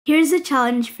Here's a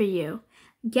challenge for you.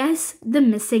 Guess the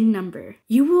missing number.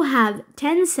 You will have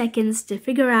 10 seconds to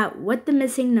figure out what the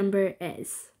missing number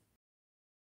is.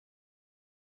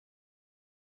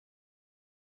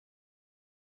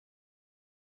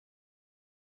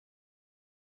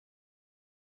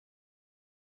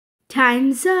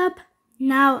 Time's up!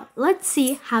 Now let's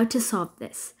see how to solve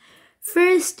this.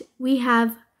 First, we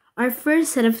have our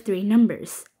first set of 3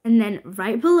 numbers, and then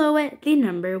right below it, the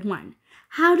number 1.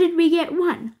 How did we get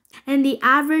 1? And the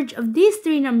average of these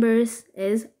 3 numbers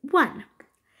is 1.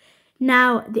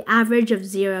 Now, the average of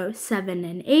 0, 7,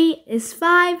 and 8 is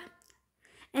 5.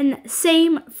 And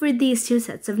same for these 2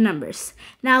 sets of numbers.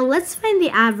 Now, let's find the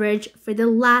average for the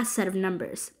last set of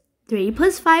numbers. 3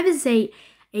 plus 5 is 8.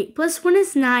 8 plus 1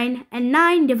 is 9, and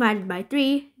 9 divided by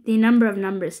 3, the number of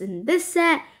numbers in this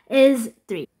set is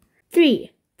 3.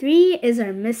 3 is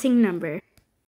our missing number.